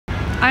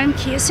I'm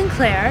Kia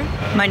Sinclair.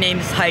 My name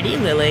is Heidi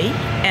Lilly,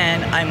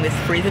 and I'm with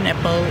Free the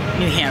Nipple,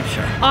 New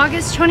Hampshire.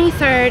 August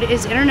 23rd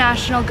is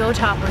International Go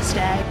Topless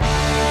Day.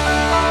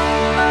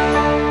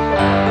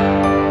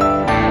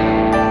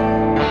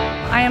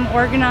 I am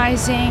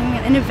organizing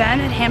an event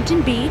at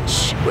Hampton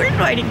Beach. We're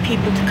inviting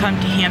people to come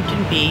to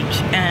Hampton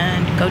Beach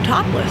and go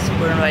topless.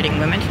 We're inviting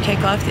women to take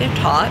off their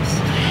tops,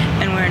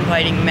 and we're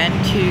inviting men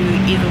to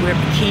either wear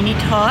bikini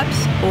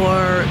tops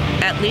or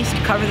at least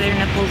cover their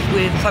nipples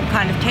with some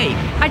kind of tape.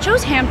 I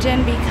chose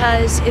Hampton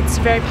because it's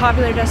a very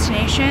popular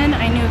destination.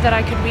 I knew that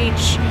I could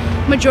reach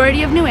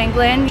majority of New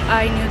England.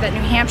 I knew that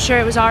New Hampshire,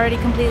 it was already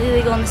completely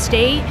legal in the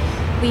state.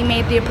 We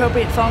made the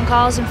appropriate phone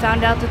calls and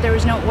found out that there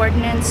was no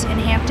ordinance in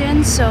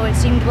Hampton, so it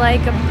seemed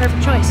like a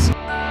perfect choice.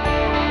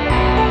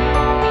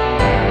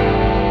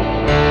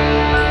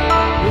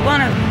 We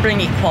want to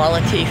bring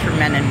equality for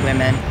men and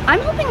women. I'm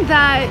hoping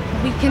that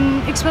we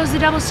can expose the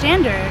double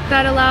standard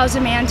that allows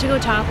a man to go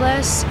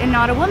topless and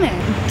not a woman.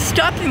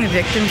 Stopping the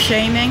victim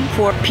shaming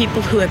for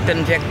people who have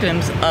been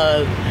victims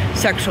of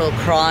sexual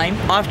crime.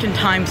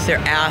 Oftentimes they're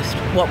asked,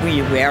 what were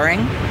you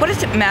wearing? What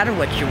does it matter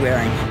what you're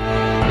wearing?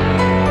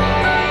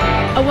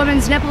 A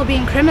woman's nipple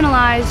being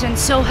criminalized and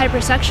so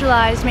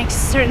hypersexualized makes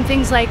certain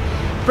things like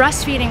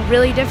breastfeeding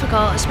really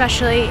difficult,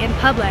 especially in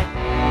public.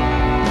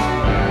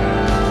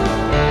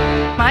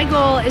 My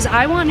goal is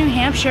I want New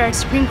Hampshire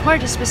Supreme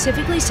Court to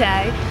specifically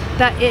say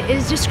that it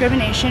is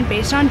discrimination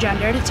based on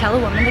gender to tell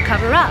a woman to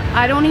cover up.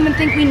 I don't even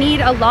think we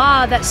need a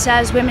law that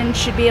says women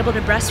should be able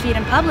to breastfeed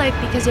in public,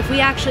 because if we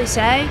actually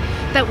say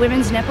that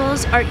women's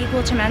nipples are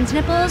equal to men's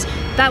nipples,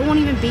 that won't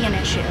even be an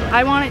issue.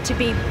 I want it to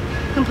be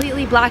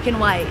completely black and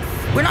white.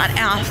 We're not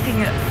asking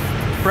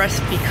that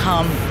breasts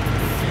become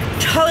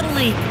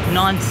totally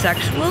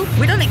non-sexual.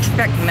 We don't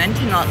expect men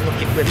to not look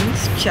at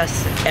women's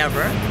chests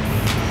ever,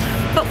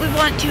 but we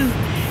want to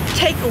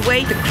take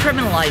away the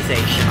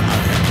criminalization of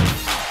it.